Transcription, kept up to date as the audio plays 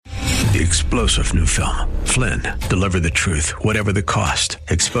The explosive new film, Flynn, deliver the truth, whatever the cost,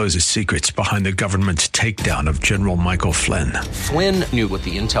 exposes secrets behind the government's takedown of General Michael Flynn. Flynn knew what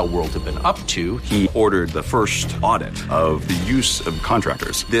the intel world had been up to. He ordered the first audit of the use of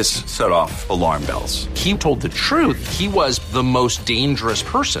contractors. This set off alarm bells. He told the truth. He was the most dangerous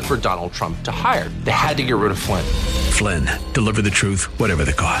person for Donald Trump to hire. They had to get rid of Flynn. Flynn, deliver the truth, whatever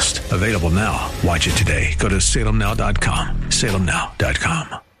the cost. Available now. Watch it today. Go to salemnow.com.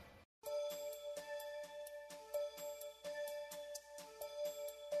 salemnow.com.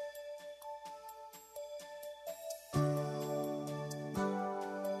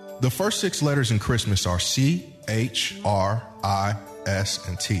 The first 6 letters in Christmas are C, H, R, I, S,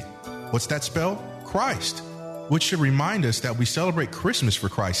 and T. What's that spell? Christ, which should remind us that we celebrate Christmas for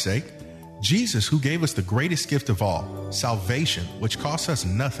Christ's sake. Jesus, who gave us the greatest gift of all, salvation, which costs us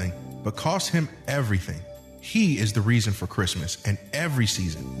nothing, but costs him everything. He is the reason for Christmas and every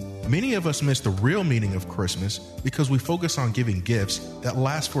season. Many of us miss the real meaning of Christmas because we focus on giving gifts that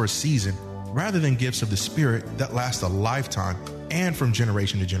last for a season rather than gifts of the Spirit that last a lifetime and from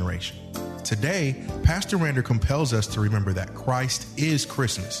generation to generation. Today, Pastor Rander compels us to remember that Christ is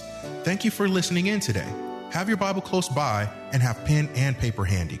Christmas. Thank you for listening in today. Have your Bible close by and have pen and paper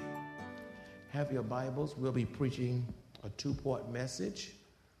handy. Have your Bibles. We'll be preaching a 2-part message.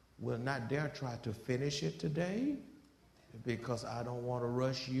 We'll not dare try to finish it today because I don't want to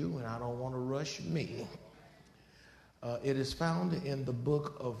rush you and I don't want to rush me. It is found in the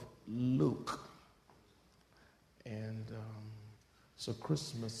book of Luke. And it's a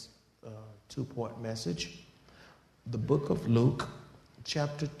Christmas 2-part message. The book of Luke,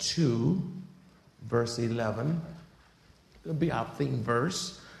 chapter 2, verse 11. It'll be our theme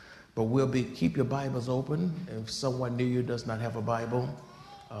verse, but keep your Bibles open. If someone near you does not have a Bible,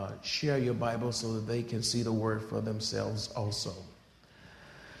 share your Bible so that they can see the word for themselves also.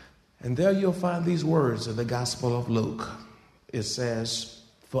 And there you'll find these words in the Gospel of Luke. It says,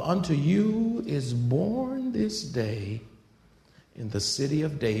 "For unto you is born this day in the city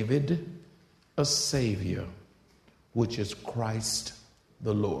of David a Savior, which is Christ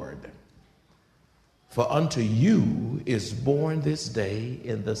the Lord." For unto you is born this day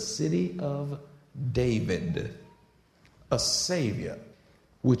in the city of David a Savior,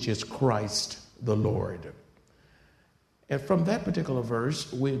 which is Christ the Lord. And from that particular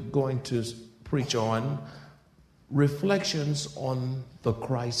verse, we're going to preach on reflections on the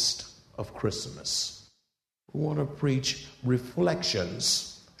Christ of Christmas. We want to preach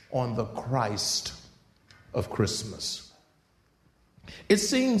reflections on the Christ of Christmas. It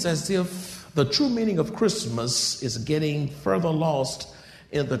seems as if the true meaning of Christmas is getting further lost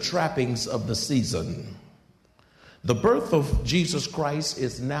in the trappings of the season. The birth of Jesus Christ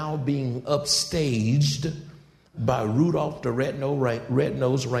is now being upstaged by Rudolph the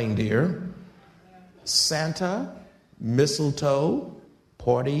red-nosed reindeer, Santa, mistletoe,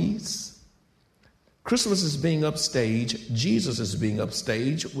 parties. Christmas is being upstaged. Jesus is being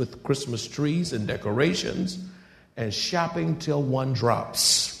upstaged with Christmas trees and decorations and shopping till one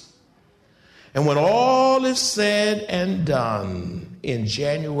drops. And when all is said and done, in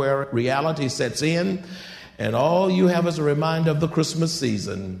January, reality sets in, and all you have as a reminder of the Christmas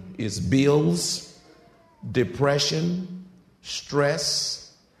season is bills, depression,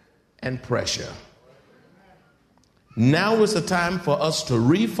 stress, and pressure. Now is the time for us to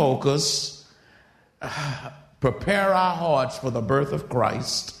refocus, prepare our hearts for the birth of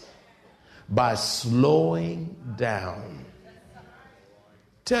Christ by slowing down.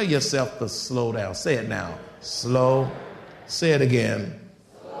 Tell yourself to slow down. Say it now. Slow. Say it again.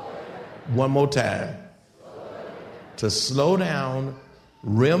 One more time. To slow down,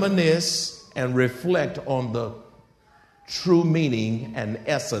 reminisce, and reflect on the true meaning and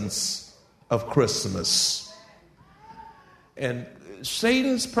essence of Christmas. And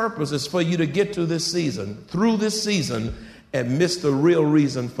Satan's purpose is for you to get to this season, through this season, and miss the real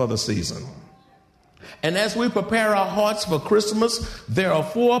reason for the season. And as we prepare our hearts for Christmas, there are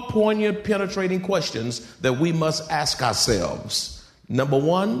 4 poignant, penetrating questions that we must ask ourselves. Number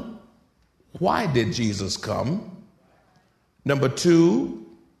 1, why did Jesus come? Number 2,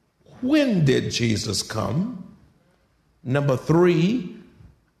 when did Jesus come? Number 3,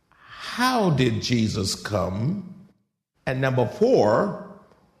 how did Jesus come? And number 4,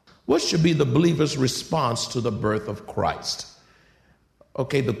 what should be the believer's response to the birth of Christ?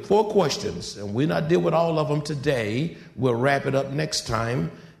 Okay, the 4 questions, and we're not deal with all of them today. We'll wrap it up next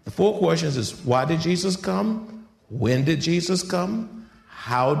time. The 4 questions is, why did Jesus come? When did Jesus come?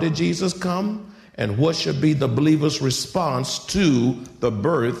 How did Jesus come? And what should be the believer's response to the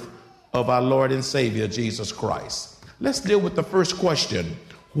birth of our Lord and Savior, Jesus Christ? Let's deal with the first question.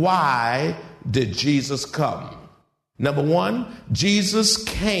 Why did Jesus come? Number one, Jesus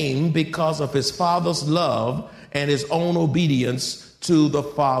came because of his Father's love and his own obedience to the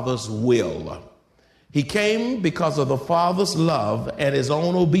Father's will. He came because of the Father's love and his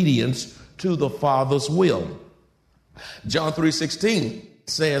own obedience to the Father's will. John 3:16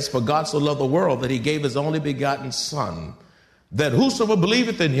 says, "For God so loved the world that he gave his only begotten Son, that whosoever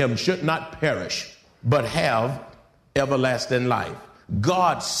believeth in him should not perish, but have everlasting life."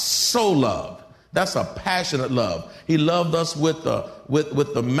 God so loved. That's a passionate love. He loved us with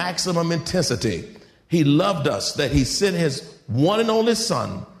the maximum intensity. He loved us that he sent his one and only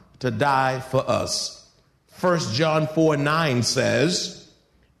Son to die for us. 1 John 4:9 says,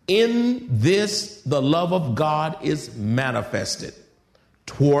 "In this the love of God is manifested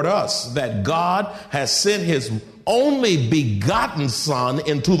toward us, that God has sent his only begotten Son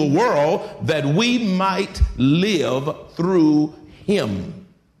into the world that we might live through him."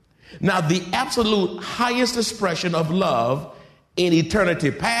 Now, the absolute highest expression of love in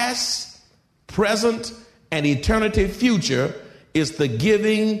eternity past, present, and eternity future is the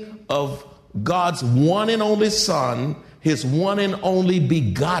giving of God's one and only Son, his one and only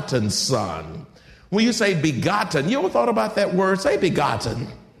begotten Son. When you say begotten, you ever thought about that word? Say begotten.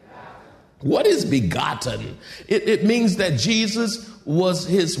 What is begotten? It means that Jesus was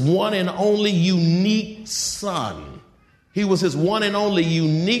his one and only unique Son. He was his one and only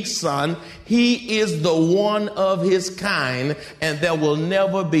unique Son. He is the one of his kind, and there will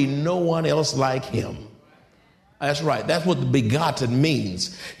never be no one else like him. That's right. That's what the begotten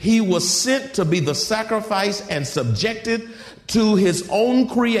means. He was sent to be the sacrifice and subjected to his own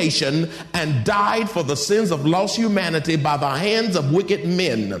creation and died for the sins of lost humanity by the hands of wicked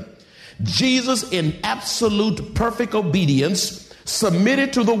men. Jesus, in absolute perfect obedience,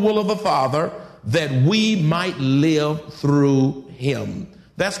 submitted to the will of the Father that we might live through him.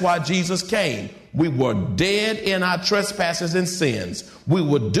 That's why Jesus came. We were dead in our trespasses and sins. We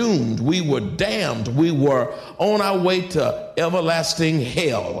were doomed. We were damned. We were on our way to everlasting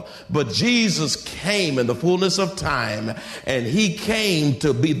hell. But Jesus came in the fullness of time, and he came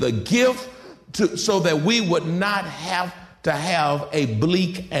to be the gift so that we would not have to have a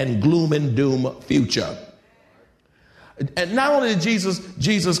bleak and gloom and doom future. And not only did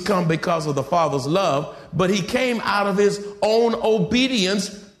Jesus come because of the Father's love, but he came out of his own obedience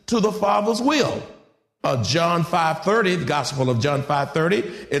to the Father's will. John 5:30, the Gospel of John 5:30,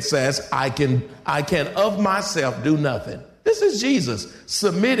 it says, I can of myself do nothing. This is Jesus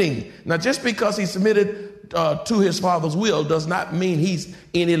submitting. Now, just because he submitted to his Father's will does not mean he's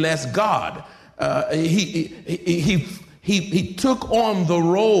any less God. He took on the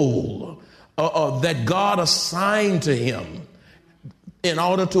role that God assigned to him in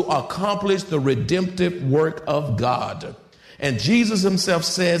order to accomplish the redemptive work of God. And Jesus himself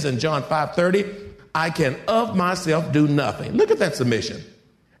says in John 5:30, I can of myself do nothing. Look at that submission.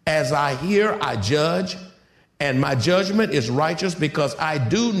 As I hear, I judge, and my judgment is righteous because I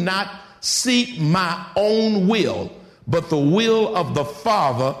do not seek my own will, but the will of the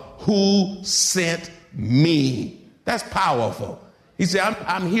Father who sent me. That's powerful. He said,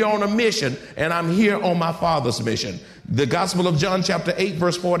 I'm here on a mission, and I'm here on my Father's mission. The Gospel of John chapter 8,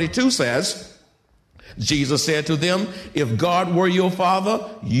 verse 42 says, Jesus said to them, if God were your Father,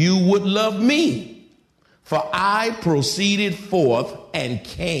 you would love me, for I proceeded forth and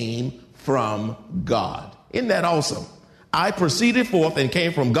came from God. Isn't that awesome? I proceeded forth and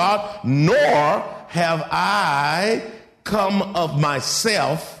came from God, nor have I come of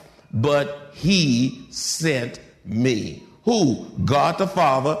myself, but he sent me. Who? God the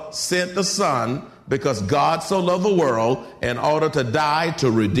Father sent the Son because God so loved the world in order to die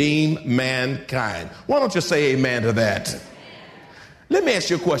to redeem mankind. Why don't you say amen to that? Let me ask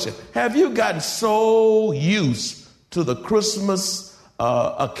you a question. Have you gotten so used to the Christmas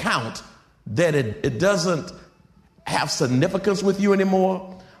account that it doesn't have significance with you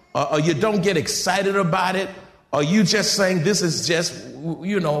anymore? Or you don't get excited about it? Or you just saying this is just,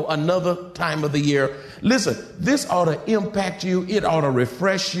 another time of the year? Listen, this ought to impact you. It ought to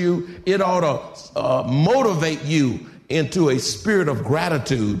refresh you. It ought to motivate you into a spirit of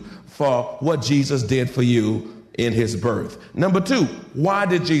gratitude for what Jesus did for you in his birth. Number two, why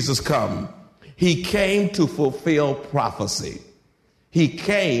did Jesus come? He came to fulfill prophecy. He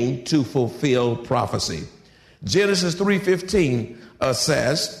came to fulfill prophecy. Genesis 3:15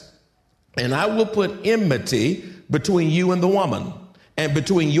 says, and I will put enmity between you and the woman, and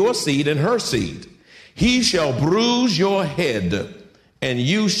between your seed and her seed. He shall bruise your head, and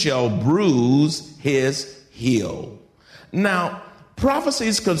you shall bruise his heel. Now,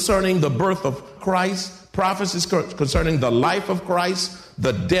 prophecies concerning the birth of Christ, prophecies concerning the life of Christ,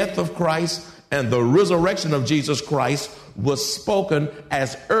 the death of Christ and the resurrection of Jesus Christ was spoken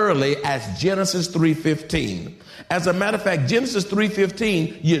as early as Genesis 3:15. As a matter of fact, Genesis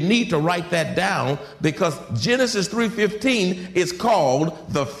 3:15, you need to write that down, because Genesis 3:15 is called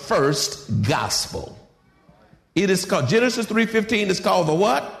the first gospel. It is called, Genesis 3:15 is called the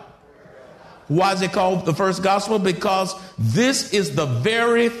what? Why is it called the first gospel? Because this is the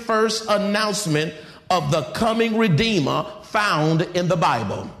very first announcement of the coming Redeemer found in the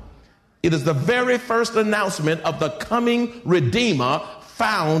Bible. It is the very first announcement of the coming Redeemer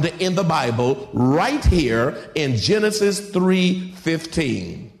found in the Bible, right here in Genesis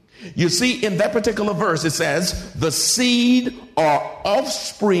 3:15. You see, in that particular verse, it says, the seed or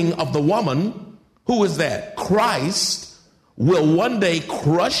offspring of the woman, who is that? Christ, will one day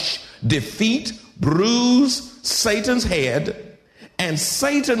crush, defeat, bruise Satan's head, and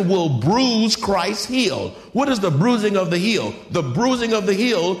Satan will bruise Christ's heel. What is the bruising of the heel? The bruising of the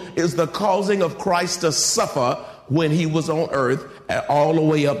heel is the causing of Christ to suffer when he was on earth, all the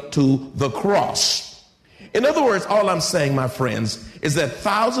way up to the cross. In other words, all I'm saying, my friends, is that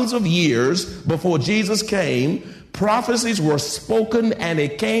thousands of years before Jesus came, prophecies were spoken, and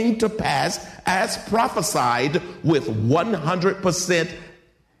it came to pass as prophesied with 100%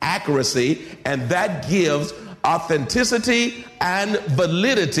 accuracy, and that gives authenticity and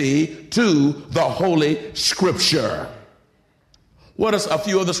validity to the Holy Scripture. What are a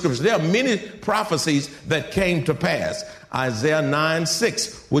few of the scriptures? There are many prophecies that came to pass. Isaiah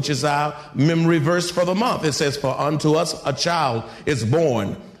 9:6, which is our memory verse for the month. It says, for unto us a child is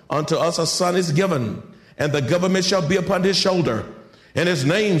born, unto us a son is given, and the government shall be upon his shoulder, and his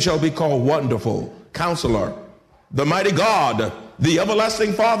name shall be called Wonderful, Counselor, the Mighty God, the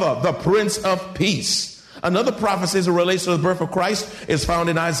Everlasting Father, the Prince of Peace. Another prophecy as it relates to the birth of Christ is found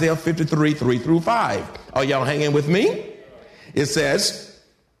in Isaiah 53:3-5. Are y'all hanging with me? It says,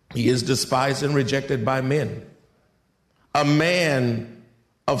 he is despised and rejected by men, a man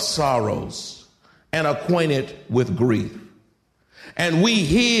of sorrows and acquainted with grief. And we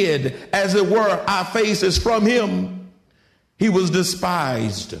hid, as it were, our faces from him. He was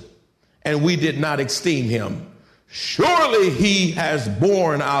despised, and we did not esteem him. Surely he has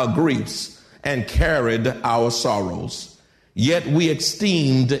borne our griefs and carried our sorrows. Yet we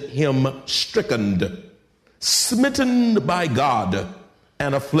esteemed him stricken, smitten by God,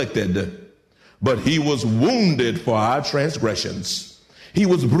 and afflicted. But he was wounded for our transgressions. He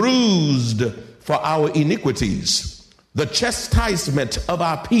was bruised for our iniquities. The chastisement of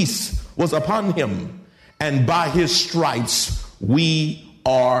our peace was upon him, and by his stripes we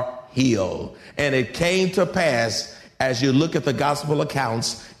are healed. And it came to pass, as you look at the gospel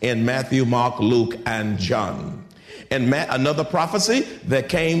accounts in Matthew, Mark, Luke, and John. And another prophecy that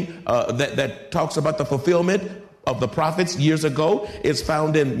came, that talks about the fulfillment of the prophets years ago is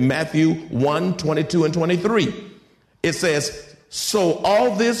found in Matthew 1:22-23. It says, so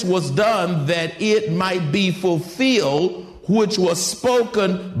all this was done that it might be fulfilled, which was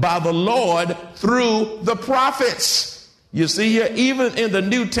spoken by the Lord through the prophets. You see here, even in the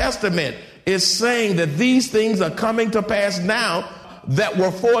New Testament, it's saying that these things are coming to pass now that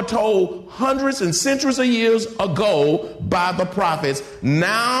were foretold hundreds and centuries of years ago by the prophets,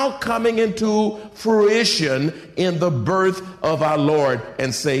 now coming into fruition in the birth of our Lord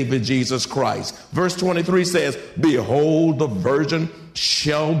and Savior Jesus Christ. Verse 23 says, behold, the virgin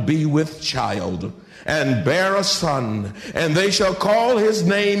shall be with child and bear a son, and they shall call his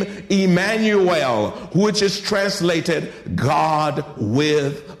name Emmanuel, which is translated God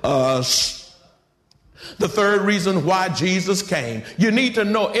with us. The third reason why Jesus came, you need to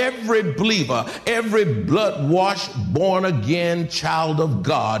know, every believer, every blood-washed, born-again child of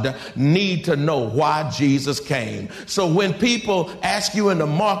God need to know why Jesus came. So when people ask you in the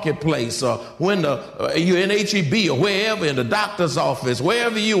marketplace, or when you're in HEB, or wherever, in the doctor's office,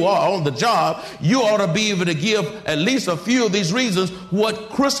 wherever you are on the job, you ought to be able to give at least a few of these reasons what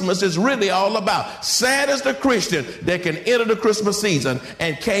Christmas is really all about. Sad is the Christian that can enter the Christmas season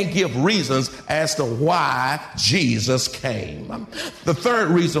and can't give reasons as to why Jesus came. The third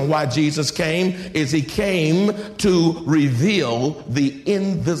reason why Jesus came is he came to reveal the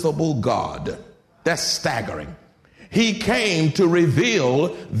invisible God. That's staggering. He came to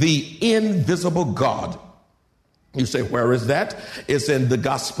reveal the invisible God. You say, where is that? It's in the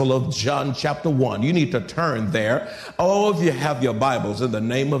Gospel of John chapter 1. You need to turn there. Oh, if you have your Bibles, in the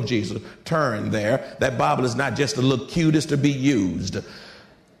name of Jesus, turn there. That Bible is not just to look cute, it's to be used.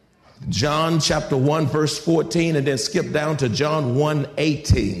 John chapter 1 verse 14, and then skip down to John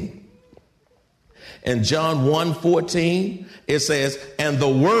 1:18. In John 1:14, it says, and the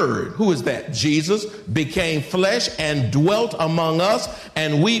Word, who is that? Jesus, became flesh and dwelt among us,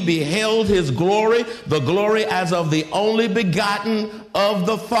 and we beheld his glory, the glory as of the only begotten of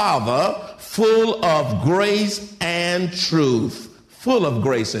the Father, full of grace and truth. Full of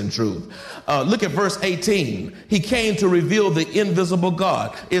grace and truth. Look at verse 18. He came to reveal the invisible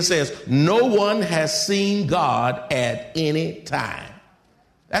God. It says, no one has seen God at any time.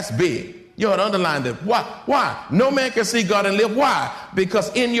 That's big. You ought to underline that. Why? No man can see God and live. Why?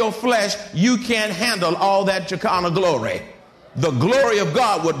 Because in your flesh, you can't handle all that Shekinah glory. The glory of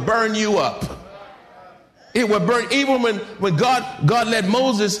God would burn you up. It would burn. Even when God let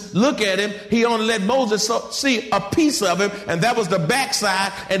Moses look at him, he only let Moses see a piece of him, and that was the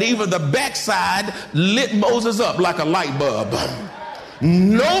backside, and even the backside lit Moses up like a light bulb.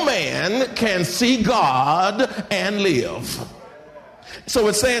 No man can see God and live. So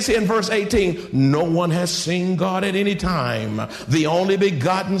it says here in verse 18, no one has seen God at any time. The only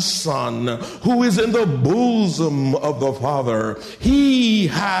begotten Son, who is in the bosom of the Father, he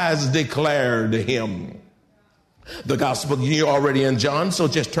has declared him. The gospel, you're already in John, so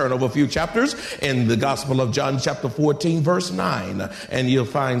just turn over a few chapters in the Gospel of John, chapter 14, verse 9, and you'll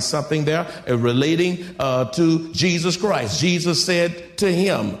find something there relating to Jesus Christ. Jesus said to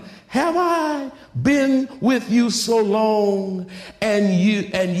him, have I been with you so long, and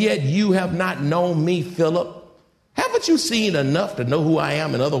yet you have not known me, Philip? Haven't you seen enough to know who I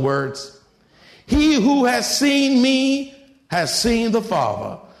am? In other words, he who has seen me has seen the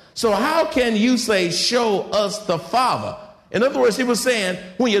Father. So how can you say, show us the Father? In other words, he was saying,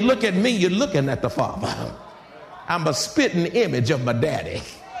 when you look at me, you're looking at the Father. I'm a spitting image of my daddy.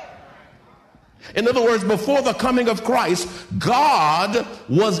 In other words, before the coming of Christ, God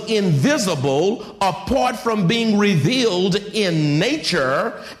was invisible apart from being revealed in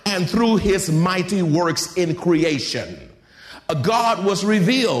nature and through his mighty works in creation. God was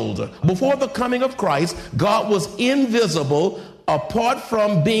revealed. Before the coming of Christ, God was invisible apart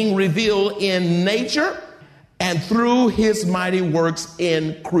from being revealed in nature and through his mighty works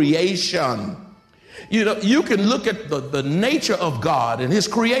in creation. You know, you can look at the nature of God and his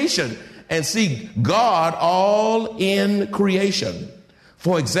creation and see God all in creation.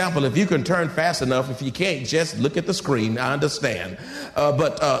 For example, if you can turn fast enough, if you can't, just look at the screen. I understand.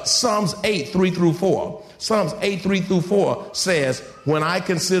 But Psalms 8, 3 through 4. Psalms 8, 3 through 4 says, when I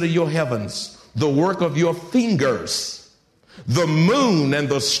consider your heavens, the work of your fingers, the moon and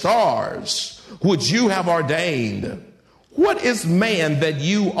the stars, which you have ordained. What is man that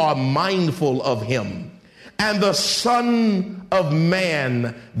you are mindful of him? And the Son of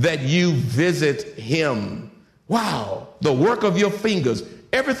Man that you visit him. Wow, the work of your fingers.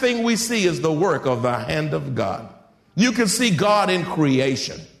 Everything we see is the work of the hand of God. You can see God in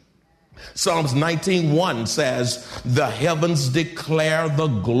creation. Psalms 19:1 says, the heavens declare the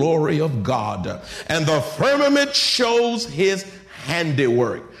glory of God, and the firmament shows his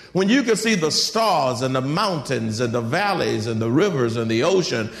handiwork. When you can see the stars and the mountains and the valleys and the rivers and the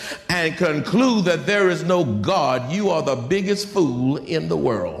ocean and conclude that there is no God, you are the biggest fool in the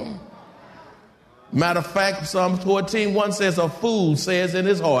world. Matter of fact, Psalm 14:1 says, a fool says in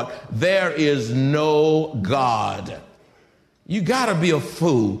his heart, there is no God. You got to be a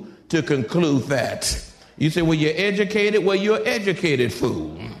fool to conclude that. You say, well, you're educated. Well, you're an educated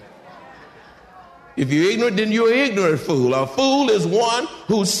fool. If you're ignorant, then you're an ignorant fool. A fool is one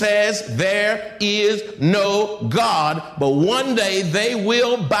who says there is no God, but one day they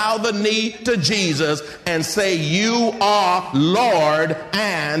will bow the knee to Jesus and say, you are Lord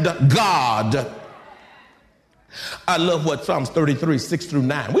and God. I love what Psalms 33, 6 through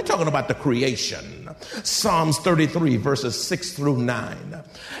 9. We're talking about the creation. Psalms 33, verses 6 through 9.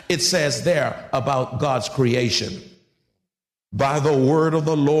 It says there about God's creation. By the word of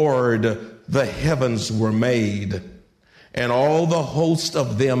the Lord, the heavens were made, and all the host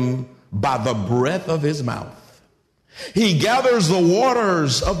of them by the breath of his mouth. He gathers the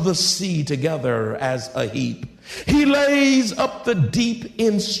waters of the sea together as a heap. He lays up the deep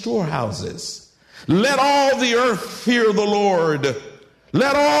in storehouses. Let all the earth fear the Lord.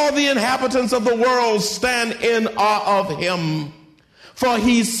 Let all the inhabitants of the world stand in awe of him. For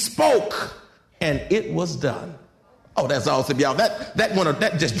he spoke, and it was done. Oh, that's awesome, y'all.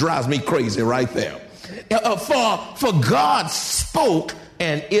 That just drives me crazy right there. For God spoke,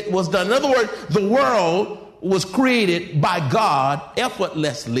 and it was done. In other words, the world was created by God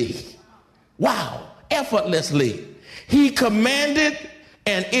effortlessly. Wow, effortlessly. He commanded,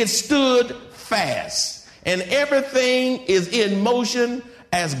 and it stood fast. And everything is in motion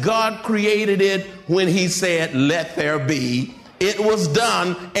as God created it when he said, let there be. It was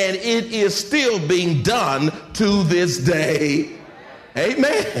done, and it is still being done to this day.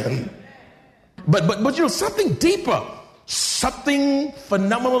 Amen. But you know, something deeper, something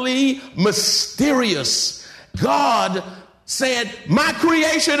phenomenally mysterious. God said, my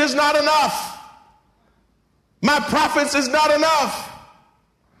creation is not enough. My prophets is not enough.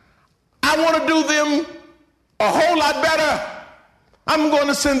 I want to do them a whole lot better. I'm going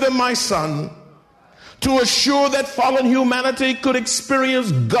to send them my son to assure that fallen humanity could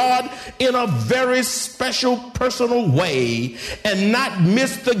experience God in a very special, personal way and not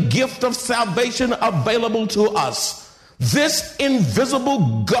miss the gift of salvation available to us. This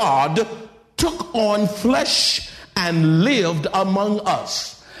invisible God took on flesh and lived among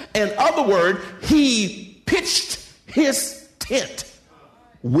us. In other words, he pitched his tent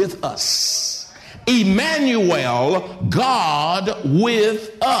with us. Emmanuel, God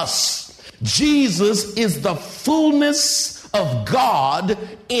with us. Jesus is the fullness of God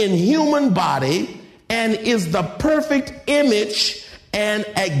in human body and is the perfect image and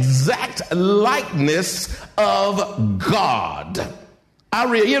exact likeness of God. I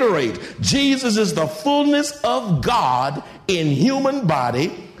reiterate, Jesus is the fullness of God in human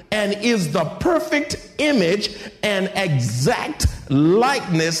body and is the perfect image and exact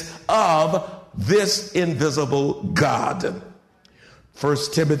likeness of this invisible God. 1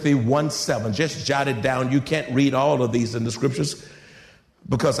 Timothy 1:7, just jot it down. You can't read all of these in the scriptures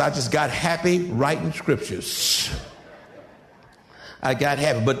because I just got happy writing scriptures. I got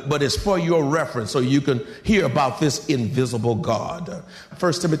happy, but it's for your reference so you can hear about this invisible God.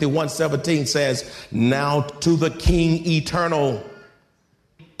 1 Timothy 1:17 says, now to the King eternal,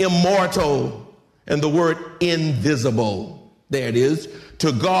 immortal, and the word invisible. There it is.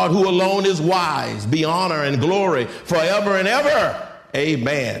 To God who alone is wise, be honor and glory forever and ever.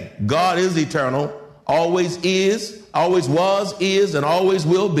 Amen. God is eternal, always is, always was, is, and always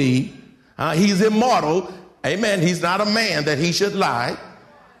will be. He's immortal. Amen. He's not a man that he should lie.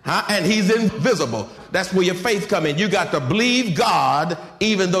 And he's invisible. That's where your faith come in. You got to believe God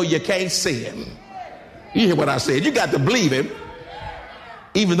even though you can't see him. You hear what I said? You got to believe him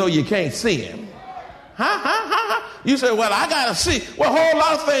even though you can't see him. You say, well, I got to see. Well, a whole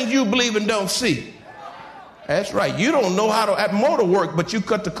lot of things you believe and don't see. That's right. You don't know how to at motor work, but you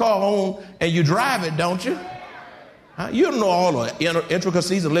cut the car on and you drive it, don't you? You don't know all the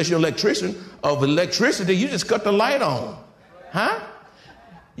intricacies unless you're an electrician of electricity. You just cut the light on.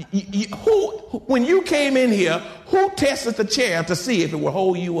 When you came in here, who tested the chair to see if it would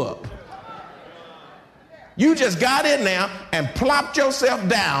hold you up? You just got in there and plopped yourself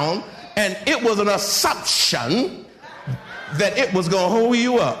down, and it was an assumption that it was going to hold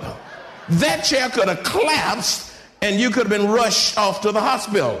you up. That chair could have collapsed and you could have been rushed off to the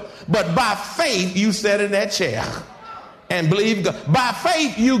hospital. But by faith, you sat in that chair and believe God. By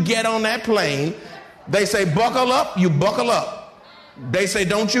faith, you get on that plane. They say, buckle up, you buckle up. They say,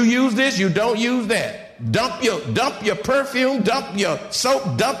 don't you use this, you don't use that. Dump your perfume, dump your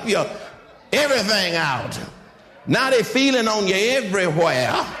soap, dump your everything out. Now they're feeling on you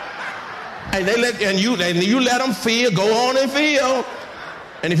everywhere. And you let them feel, go on and feel.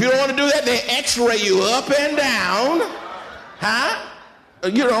 And if you don't want to do that, they x-ray you up and down.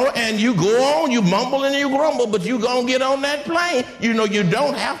 And you go on, you mumble and you grumble, but you gonna get on that plane. You know you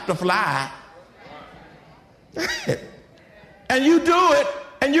don't have to fly. And you do it,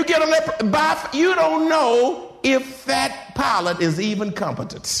 and you get on that, you don't know if that pilot is even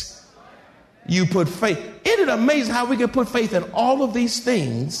competent. You put faith. Isn't it amazing how we can put faith in all of these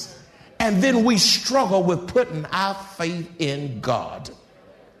things, and then we struggle with putting our faith in God?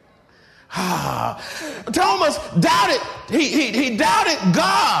 Thomas doubted. He doubted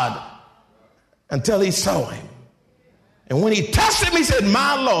God until he saw him. And when he touched him, he said,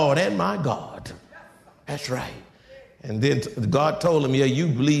 my Lord and my God. That's right. And then God told him, yeah, you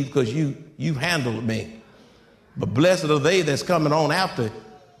believe because you handled me. But blessed are they that's coming on after.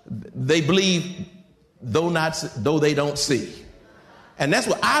 They believe though they don't see. And that's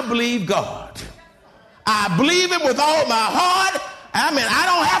what I believe God. I believe him with all my heart. I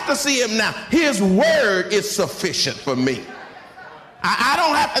don't have to see him now. His word is sufficient for me. I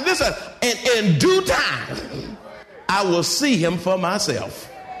don't have to. Listen, in due time, I will see him for myself.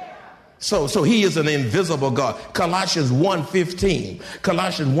 So he is an invisible God. Colossians 1:15.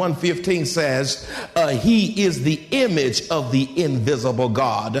 Colossians 1:15 says, he is the image of the invisible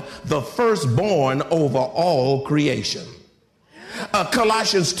God, the firstborn over all creation.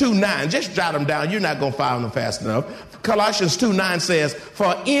 Colossians 2:9, just jot them down. You're not going to find them fast enough. Colossians 2:9 says,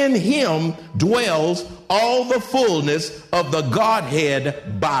 for in him dwells all the fullness of the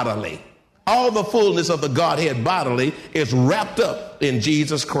Godhead bodily. All the fullness of the Godhead bodily is wrapped up in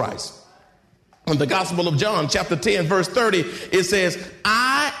Jesus Christ. In the Gospel of John, chapter 10, verse 30, it says,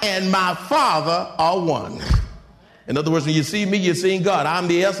 I and my Father are one. In other words, when you see me, you're seeing God. I'm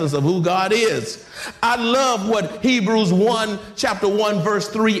the essence of who God is. I love what Hebrews 1, chapter 1, verse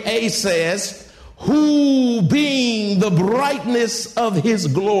 3a says, who being the brightness of his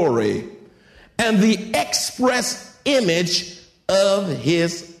glory and the express image of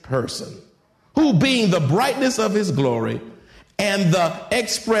his person. Who being the brightness of his glory and the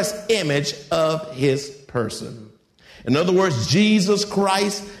express image of his person. In other words, Jesus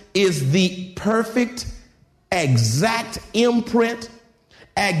Christ is the perfect, exact imprint,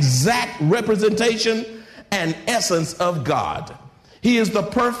 exact representation and essence of God. He is the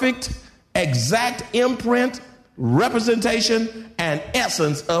perfect, exact imprint, representation, and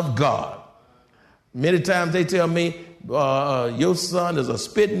essence of God. Many times they tell me, your son is a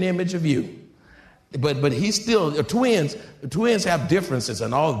spitting image of you. But he's still, twins have differences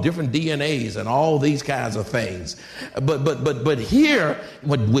and all different DNAs and all these kinds of things. But here,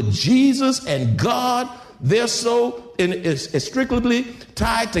 with Jesus and God, they're so inextricably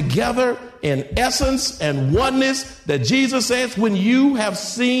tied together in essence and oneness that Jesus says, when you have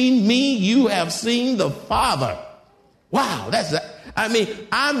seen me, you have seen the Father. Wow,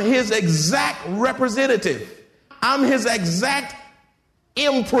 I'm his exact representative. I'm his exact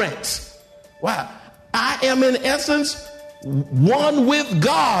imprint. Wow. I am in essence one with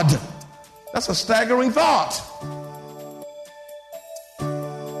God. That's a staggering thought.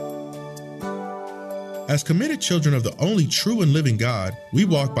 As committed children of the only true and living God, we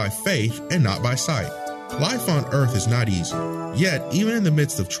walk by faith and not by sight. Life on earth is not easy. Yet, even in the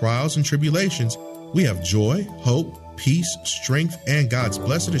midst of trials and tribulations, we have joy, hope, peace, strength, and God's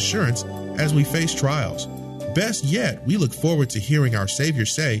blessed assurance as we face trials. Best yet, we look forward to hearing our Savior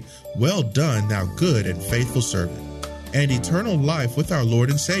say, well done, thou good and faithful servant, and eternal life with our Lord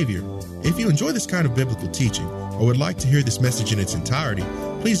and Savior. If you enjoy this kind of biblical teaching or would like to hear this message in its entirety,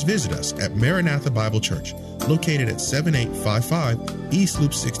 please visit us at Maranatha Bible Church, located at 7855 East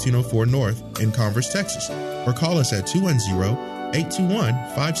Loop 1604 North in Converse, Texas, or call us at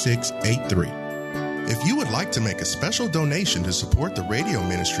 210-821-5683. If you would like to make a special donation to support the radio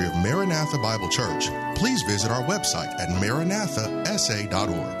ministry of Maranatha Bible Church, please visit our website at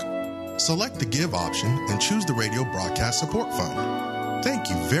maranathasa.org. Select the Give option and choose the Radio Broadcast Support Fund. Thank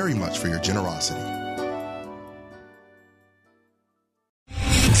you very much for your generosity.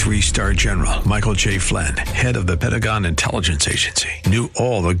 3-star General Michael J. Flynn, head of the Pentagon Intelligence Agency, knew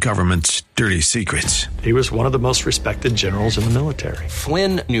all the government's dirty secrets. He was one of the most respected generals in the military.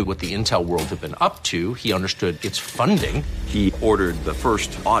 Flynn knew what the intel world had been up to. He understood its funding. He ordered the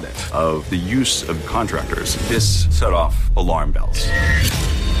first audit of the use of contractors. This set off alarm bells.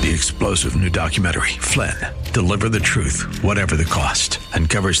 The explosive new documentary, Flynn, Deliver the Truth, Whatever the Cost,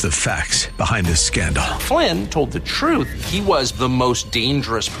 uncovers the facts behind this scandal. Flynn told the truth. He was the most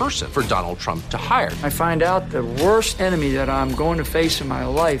dangerous person for Donald Trump to hire. I find out the worst enemy that I'm going to face in my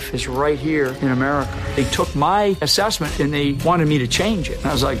life is right here in America. They took my assessment and they wanted me to change it. And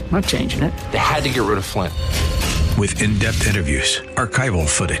I was like, I'm not changing it. They had to get rid of Flynn. With in-depth interviews, archival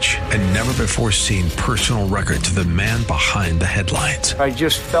footage, and never-before-seen personal records of the man behind the headlines. I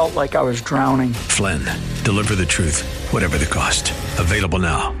just felt like I was drowning. Flynn, Deliver the Truth, Whatever the Cost. Available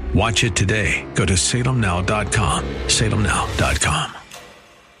now. Watch it today. Go to salemnow.com. salemnow.com.